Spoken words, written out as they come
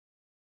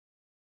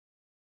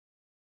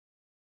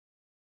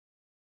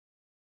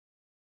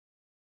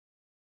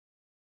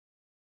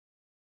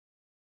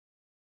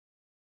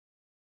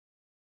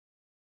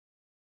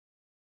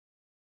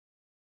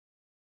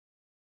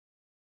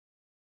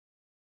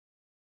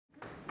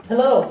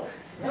Hello.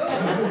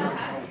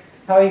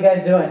 How are you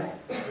guys doing?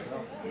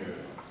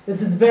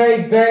 This is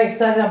very, very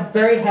exciting. I'm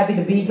very happy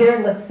to be here.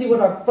 Let's see what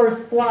our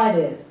first slide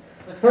is.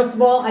 First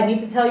of all, I need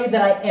to tell you that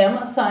I am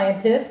a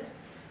scientist.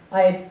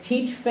 I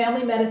teach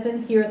family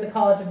medicine here at the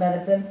College of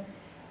Medicine.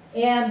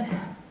 And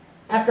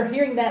after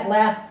hearing that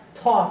last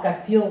talk, I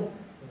feel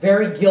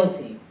very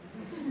guilty.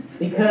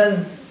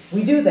 Because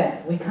we do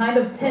that. We kind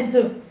of tend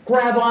to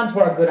grab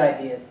onto our good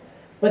ideas.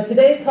 But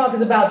today's talk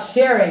is about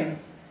sharing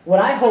what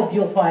I hope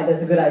you'll find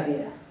as a good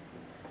idea.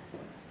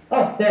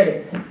 Oh, there it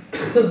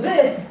is. So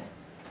this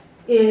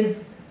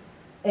is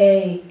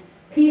a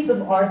piece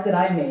of art that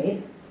I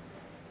made.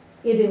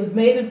 It was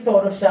made in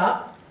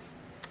Photoshop,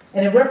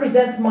 and it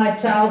represents my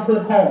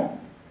childhood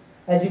home.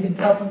 As you can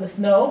tell from the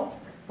snow,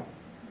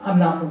 I'm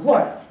not from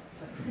Florida.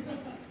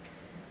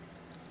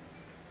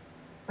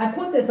 I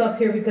put this up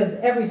here because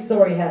every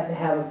story has to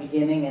have a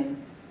beginning,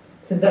 and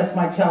since that's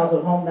my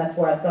childhood home, that's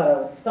where I thought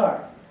I would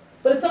start.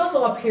 But it's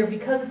also up here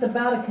because it's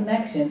about a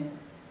connection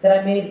that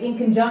I made in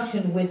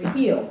conjunction with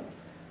HEAL,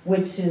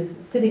 which is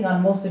sitting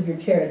on most of your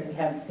chairs if you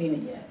haven't seen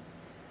it yet.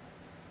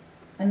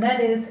 And that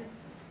is,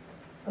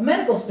 a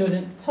medical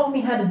student taught me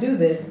how to do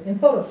this in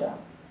Photoshop.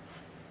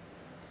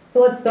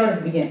 So let's start at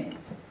the beginning.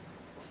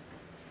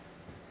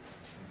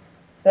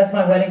 That's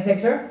my wedding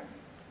picture.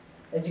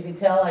 As you can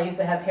tell, I used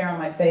to have hair on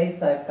my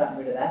face. I've gotten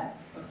rid of that.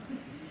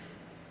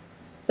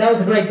 That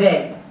was a great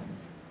day.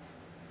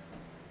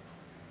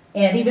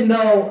 And even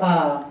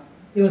though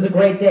it was a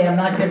great day, I'm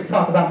not here to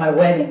talk about my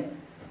wedding.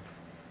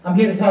 I'm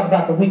here to talk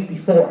about the week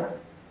before.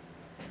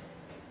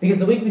 Because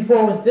the week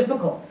before was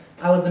difficult.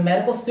 I was a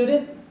medical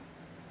student.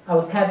 I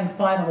was having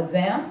final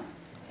exams.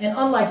 And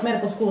unlike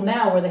medical school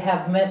now where they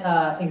have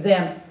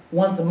exams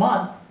once a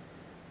month,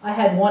 I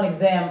had one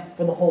exam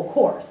for the whole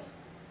course.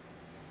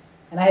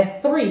 And I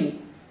had 3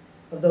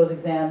 of those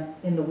exams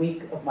in the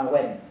week of my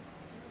wedding.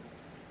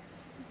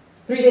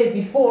 3 days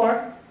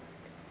before,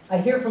 I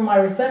hear from my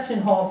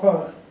reception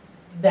hall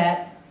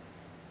that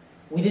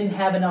we didn't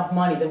have enough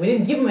money, that we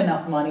didn't give them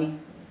enough money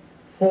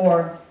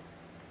for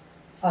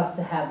us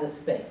to have this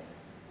space.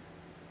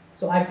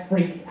 So I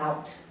freaked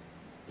out.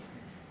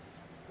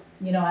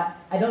 You know,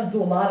 I don't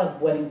do a lot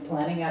of wedding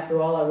planning. After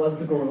all, I was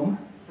the groom.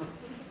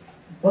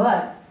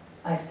 But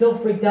I still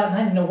freaked out and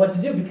I didn't know what to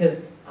do because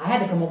I had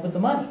to come up with the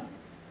money.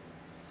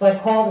 So I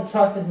called a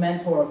trusted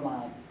mentor of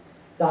mine,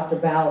 Dr.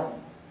 Ballard.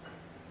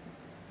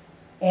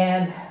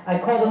 And I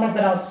called him up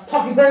and I was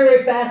talking very,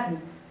 very fast.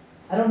 And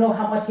I don't know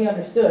how much he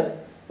understood.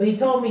 But he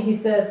told me, he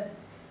says,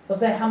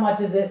 Jose, how much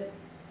is it?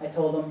 I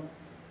told him.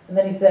 And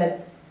then he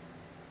said,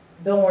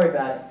 don't worry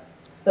about it.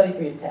 Study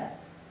for your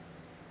test.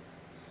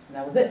 And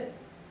that was it.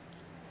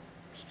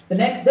 The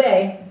next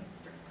day,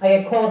 I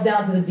get called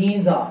down to the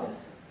dean's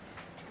office.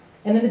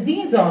 And in the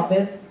dean's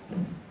office,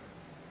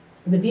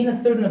 the dean of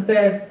student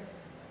affairs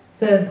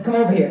says, come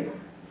over here,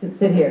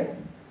 sit here.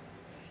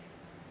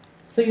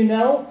 So you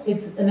know,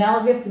 it's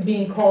analogous to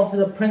being called to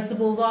the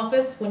principal's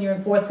office when you're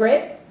in 4th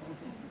grade.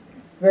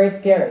 Very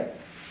scary.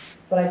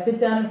 But I sit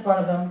down in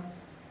front of him,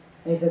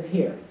 and he says,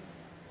 here.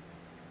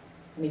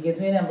 And he gives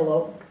me an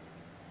envelope,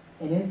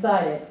 and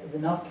inside it is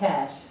enough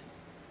cash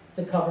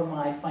to cover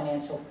my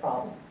financial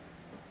problem.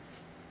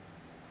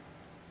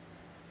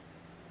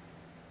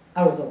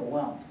 I was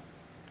overwhelmed.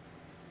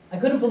 I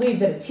couldn't believe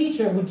that a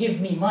teacher would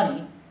give me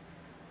money.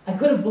 I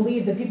couldn't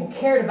believe that people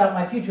cared about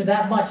my future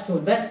that much to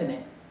invest in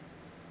it.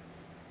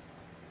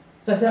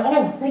 So I said,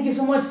 oh, thank you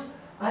so much.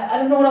 I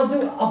don't know what I'll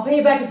do. I'll pay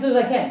you back as soon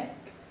as I can.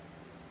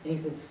 And he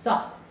said,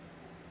 stop.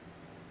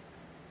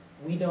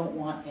 We don't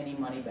want any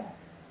money back.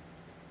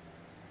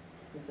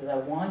 He says, I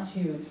want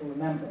you to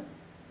remember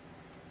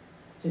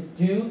to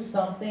do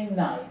something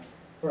nice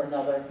for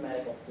another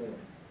medical student.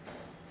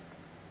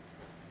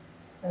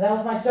 And that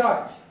was my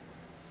charge.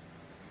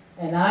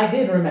 And I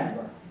did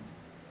remember.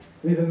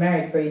 We've been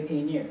married for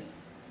 18 years.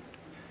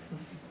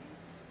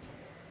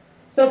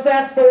 So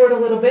fast forward a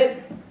little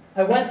bit.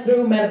 I went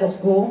through medical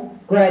school,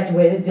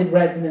 graduated, did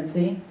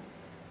residency,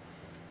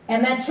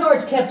 and that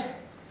charge kept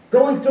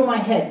going through my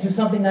head, do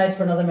something nice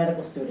for another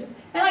medical student.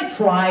 And I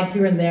tried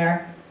here and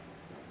there.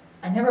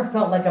 I never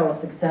felt like I was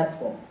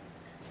successful.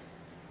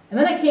 And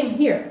then I came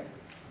here.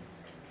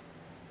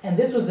 And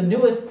this was the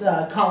newest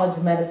college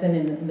of medicine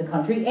in the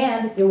country,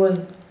 and it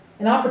was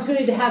an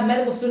opportunity to have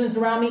medical students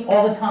around me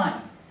all the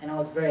time. And I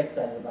was very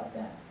excited about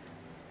that.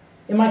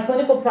 In my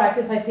clinical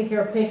practice, I take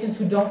care of patients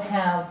who don't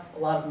have a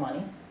lot of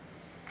money.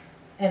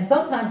 And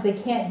sometimes they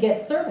can't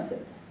get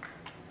services.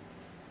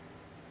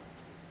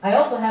 I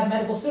also have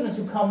medical students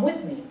who come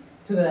with me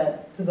to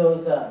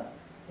those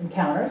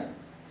encounters.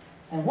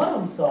 And one of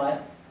them saw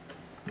it,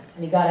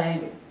 and he got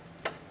angry.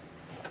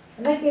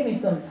 And that gave me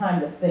some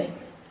time to think.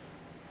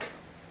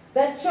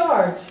 That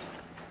charge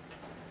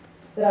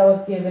that I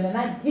was given, and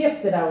that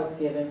gift that I was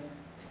given,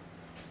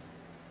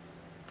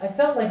 I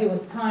felt like it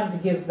was time to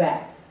give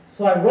back.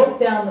 So I wrote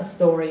down the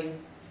story,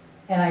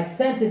 and I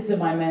sent it to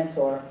my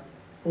mentor,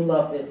 who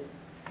loved it,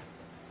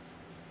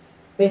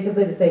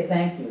 basically to say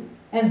thank you.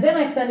 And then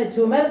I sent it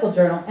to a medical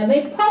journal, and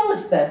they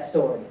published that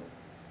story.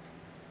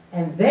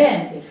 And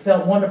then it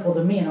felt wonderful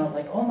to me, and I was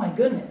like, oh my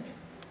goodness,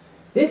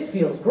 this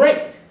feels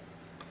great.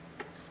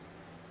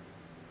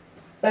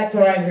 Back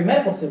to our angry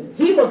medical student.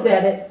 He looked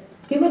at it,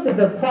 he looked at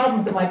the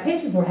problems that my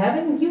patients were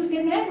having, and he was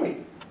getting angry.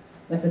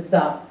 I said,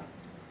 stop,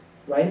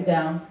 write it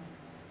down,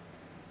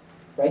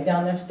 write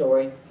down their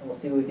story, and we'll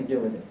see what we can do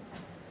with it.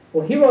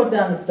 Well, he wrote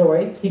down the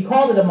story, he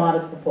called it a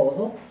modest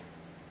proposal,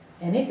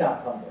 and it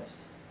got published.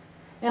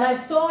 And I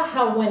saw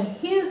how when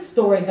his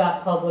story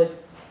got published,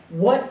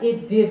 what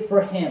it did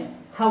for him,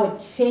 how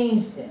it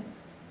changed him.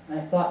 And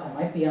I thought I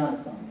might be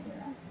onto something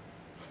here.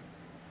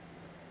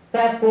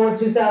 Fast forward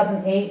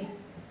 2008,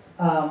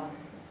 Barack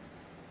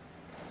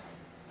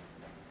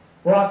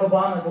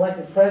Obama is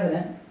elected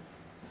president,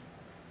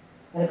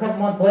 and a couple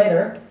months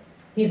later,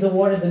 he's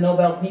awarded the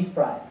Nobel Peace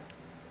Prize.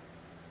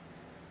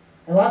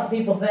 And lots of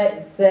people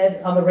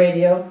said on the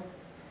radio,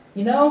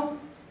 you know,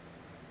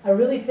 I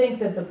really think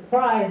that the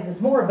prize is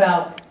more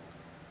about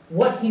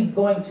what he's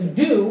going to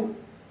do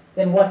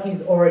than what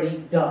he's already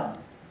done.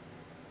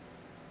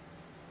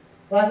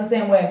 Well, that's the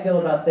same way I feel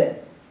about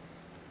this.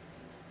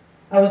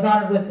 I was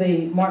honored with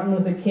the Martin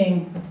Luther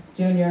King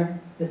Jr.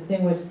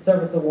 Distinguished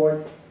Service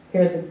Award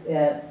here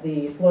at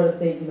the Florida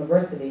State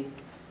University,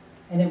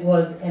 and it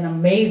was an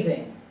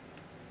amazing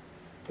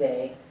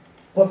day.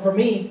 But for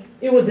me,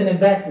 it was an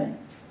investment.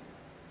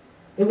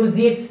 It was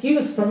the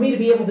excuse for me to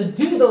be able to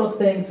do those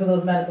things for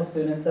those medical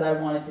students that I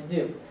wanted to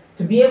do,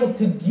 to be able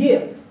to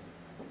give.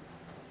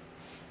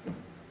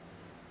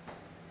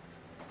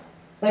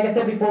 Like I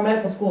said before,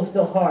 medical school is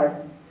still hard.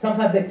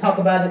 Sometimes they talk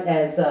about it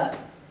as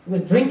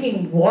with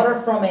drinking water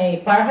from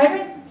a fire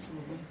hydrant.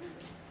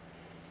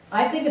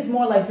 I think it's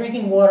more like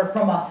drinking water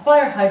from a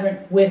fire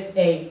hydrant with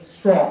a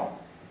straw.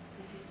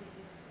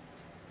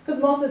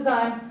 Because most of the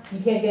time,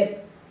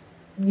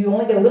 you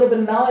only get a little bit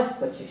of knowledge,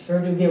 but you sure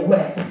do get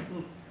wet.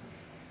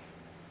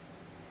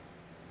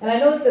 And I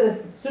noticed that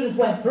as students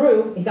went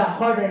through, it got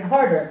harder and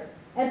harder.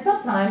 And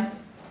sometimes,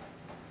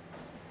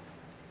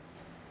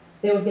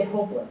 they would get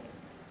hopeless.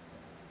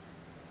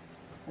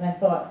 And I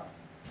thought,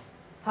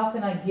 how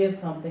can I give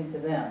something to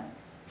them?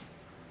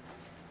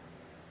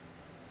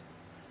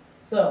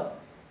 So,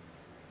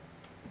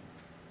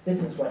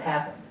 this is what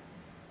happened.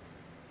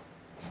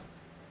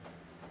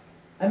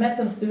 I met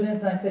some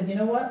students and I said, you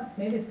know what?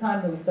 Maybe it's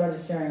time that we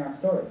started sharing our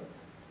stories.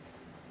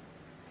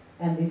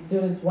 And these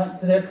students went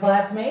to their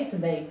classmates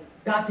and they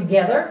got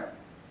together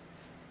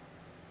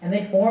and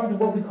they formed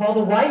what we called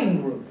a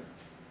writing group.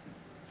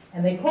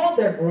 And they called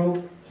their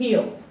group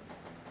HEAL,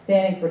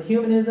 standing for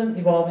Humanism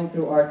Evolving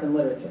Through Arts and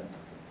Literature.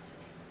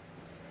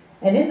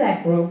 And in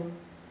that group,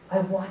 I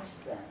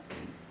watched them.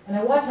 And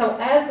I watched how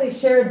as they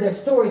shared their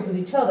stories with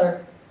each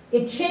other,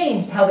 it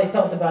changed how they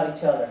felt about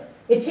each other.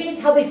 It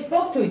changed how they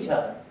spoke to each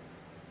other.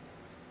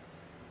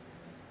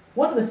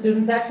 One of the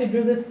students actually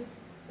drew this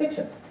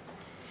picture.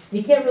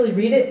 You can't really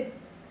read it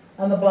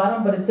on the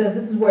bottom, but it says,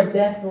 this is where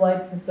death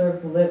delights to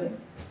serve the living.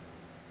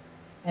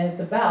 And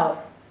it's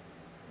about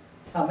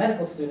how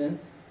medical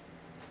students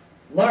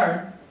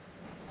learn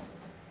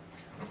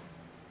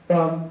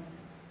from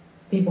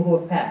people who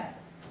have passed.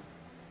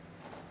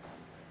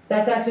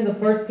 That's actually the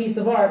first piece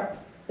of art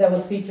that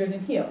was featured in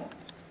HEAL.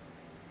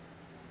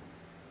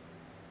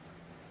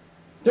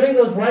 During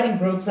those writing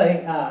groups,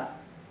 I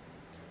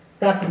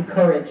got some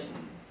courage.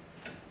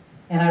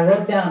 And I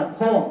wrote down a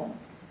poem.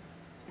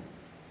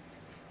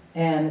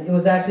 And it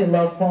was actually a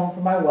love poem for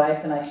my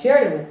wife, and I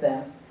shared it with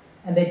them,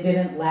 and they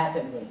didn't laugh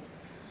at me.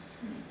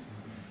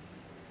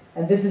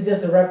 And this is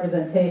just a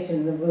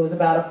representation. It was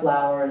about a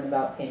flower and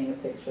about painting a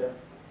picture.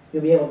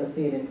 You'll be able to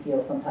see it in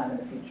HEAL sometime in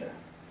the future.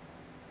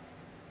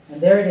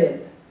 And there it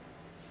is,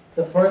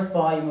 the first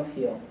volume of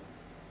HEAL.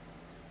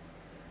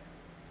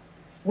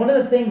 One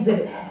of the things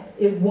that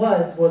it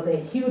was a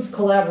huge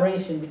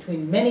collaboration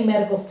between many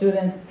medical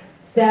students,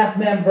 staff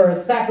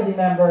members, faculty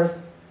members.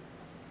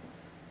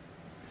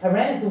 I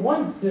ran into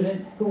one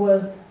student who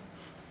was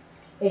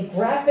a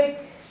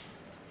graphic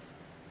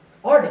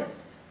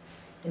artist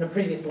in a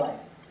previous life.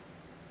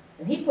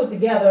 And he put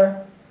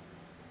together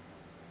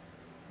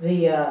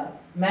the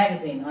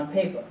magazine on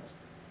paper.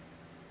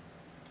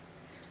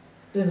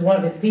 This is one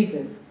of his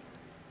pieces.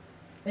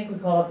 I think we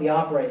call it the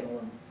operating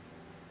room.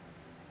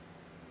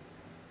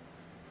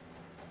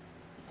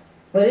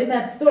 But in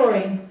that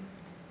story,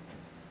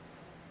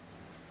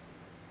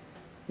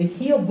 the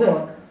HEAL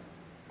book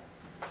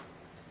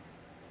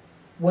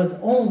was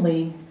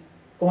only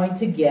going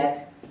to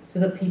get to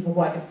the people who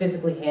I could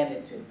physically hand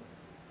it to.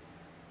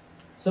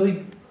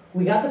 So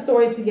we got the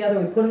stories together,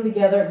 we put them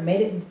together,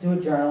 made it into a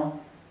journal,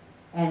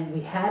 and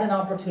we had an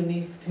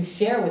opportunity to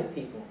share with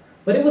people.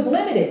 But it was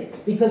limited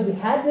because we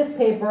had this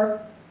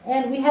paper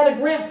and we had a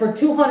grant for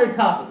 200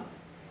 copies.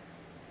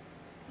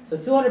 So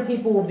 200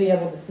 people will be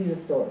able to see the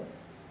stories.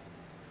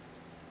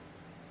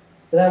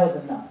 But that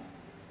wasn't enough.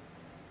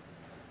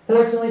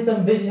 Fortunately,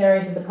 some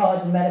visionaries at the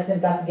College of Medicine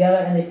got together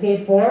and they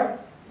paid for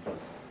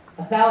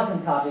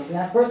 1,000 copies. And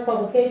that first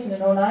publication in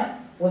 '09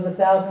 was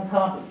 1,000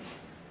 copies.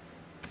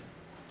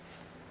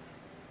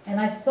 And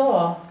I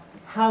saw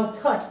how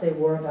touched they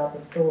were about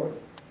the story.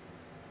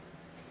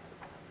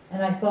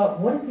 And I thought,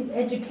 what is the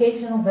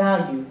educational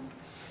value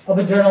of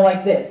a journal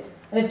like this?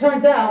 And it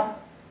turns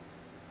out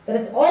that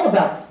it's all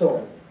about the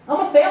story.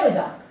 I'm a family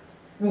doc.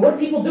 I mean, what do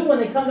people do when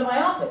they come to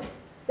my office?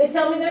 They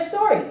tell me their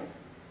stories.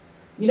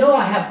 You know,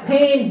 I have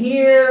pain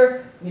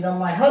here, you know,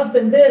 my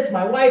husband this,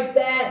 my wife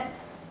that.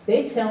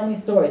 They tell me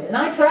stories. And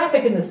I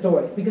traffic in the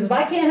stories, because if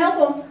I can't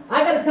help them,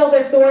 I got to tell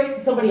their story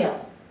to somebody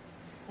else.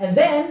 And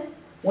then,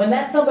 when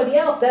that somebody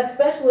else, that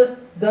specialist,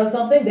 does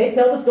something, they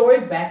tell the story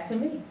back to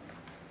me.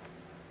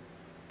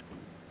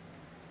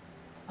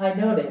 I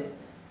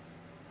noticed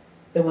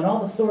that when all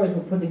the stories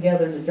were put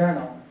together in the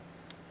journal,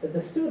 that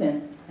the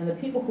students and the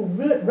people who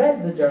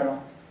read the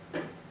journal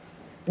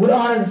would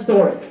honor the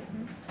story.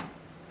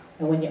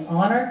 And when you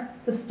honor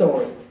the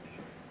story,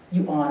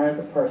 you honor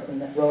the person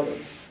that wrote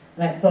it.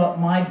 And I thought,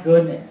 my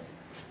goodness,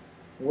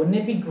 wouldn't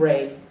it be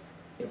great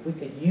if we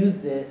could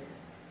use this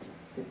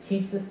to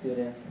teach the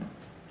students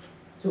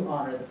to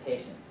honor the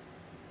patients?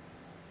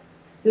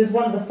 This is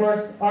one of the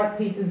first art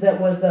pieces that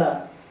was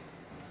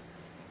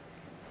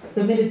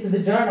submitted to the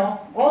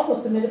journal,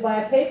 also submitted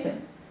by a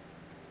patient.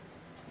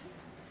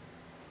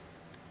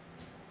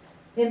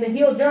 In the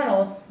Heal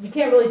journals, you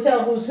can't really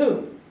tell who's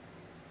who.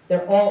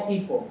 They're all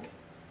equal.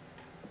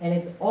 And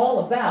it's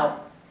all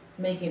about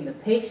making the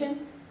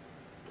patient,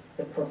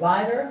 the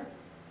provider,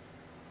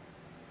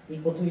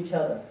 equal to each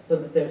other, so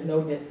that there's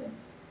no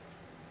distance.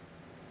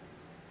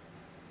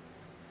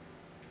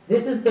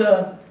 This is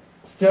the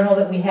journal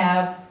that we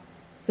have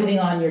sitting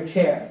on your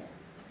chairs.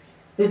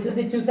 This is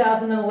the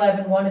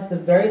 2011 one. It's the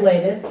very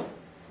latest.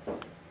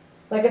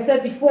 Like I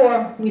said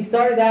before, we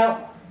started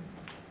out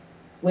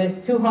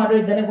with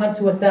 200, then it went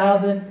to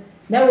 1,000.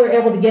 Now we're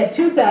able to get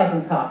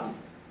 2,000 copies.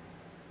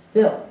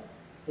 Still,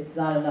 it's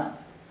not enough.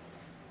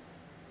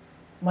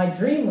 My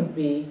dream would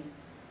be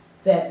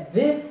that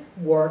this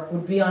work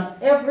would be on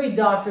every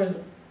doctor's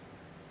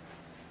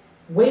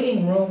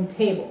waiting room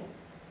table.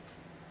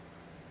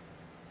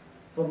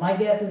 But my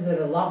guess is that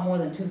there are a lot more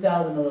than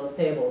 2,000 of those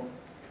tables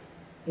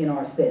in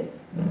our city.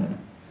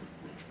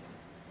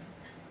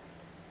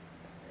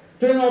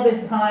 During all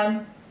this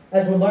time,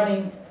 as we're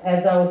learning,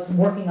 as I was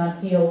working on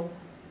HEAL,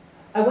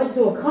 I went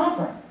to a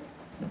conference.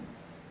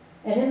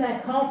 And in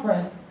that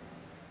conference,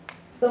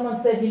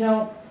 someone said, you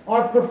know,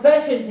 our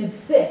profession is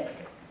sick.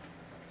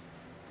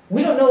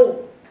 We don't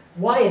know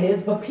why it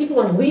is, but people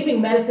are leaving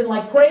medicine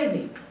like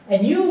crazy.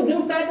 And you,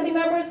 new faculty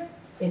members,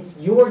 it's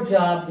your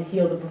job to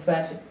heal the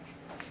profession.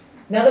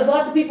 Now, there's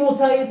lots of people who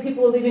tell you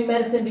people are leaving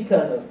medicine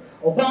because of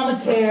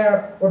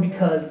Obamacare or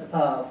because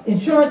of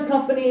insurance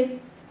companies.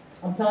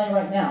 I'm telling you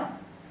right now,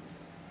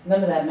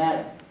 none of that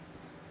matters.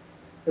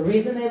 The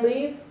reason they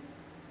leave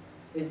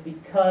is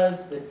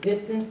because the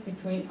distance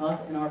between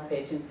us and our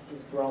patients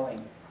is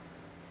growing.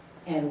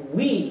 And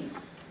we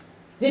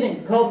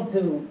didn't come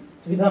to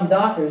become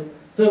doctors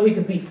so we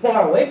could be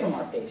far away from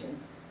our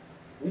patients.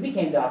 We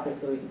became doctors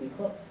so we could be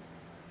close.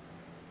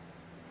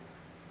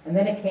 And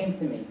then it came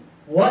to me,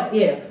 what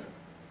if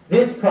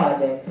this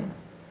project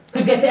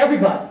could get to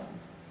everybody?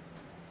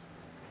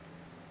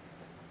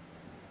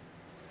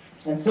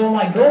 And so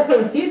my goal for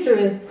the future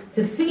is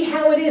to see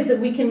how it is that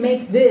we can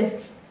make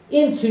this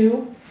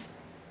into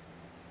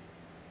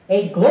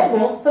a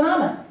global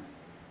phenomenon.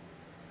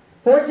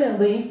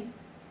 Fortunately,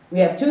 we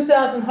have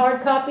 2,000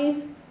 hard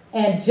copies,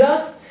 and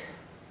just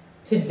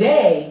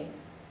today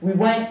we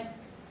went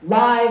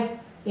live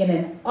in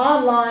an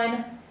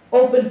online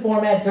open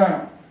format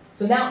journal.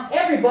 So now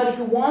everybody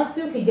who wants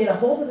to can get a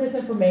hold of this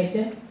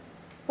information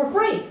for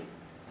free.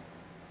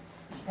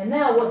 And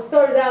now what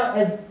started out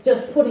as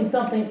just putting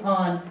something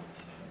on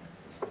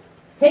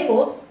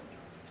tables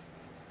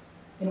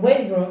in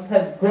waiting rooms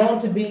has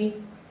grown to be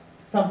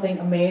something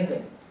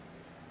amazing.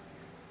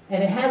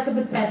 And it has the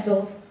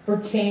potential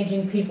for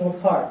changing people's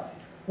hearts.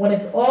 When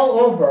it's all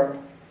over,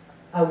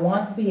 I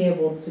want to be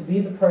able to be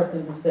the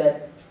person who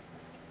said,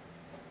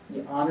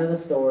 you honor the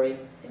story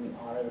and you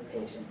honor the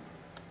patient.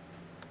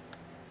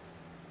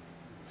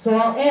 So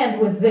I'll end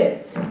with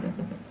this.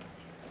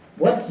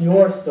 What's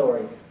your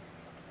story?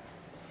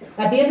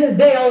 At the end of the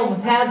day, all of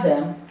us have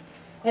them.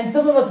 And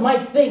some of us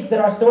might think that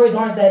our stories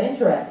aren't that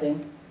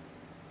interesting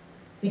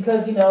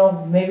because, you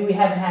know, maybe we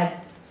haven't had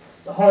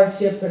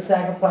hardships or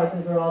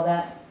sacrifices or all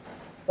that.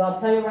 But I'll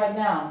tell you right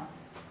now,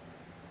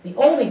 the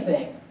only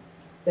thing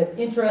that's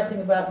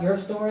interesting about your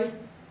story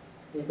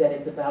is that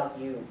it's about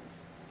you.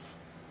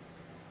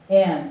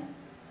 And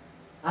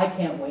I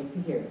can't wait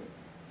to hear it.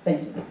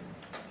 Thank you.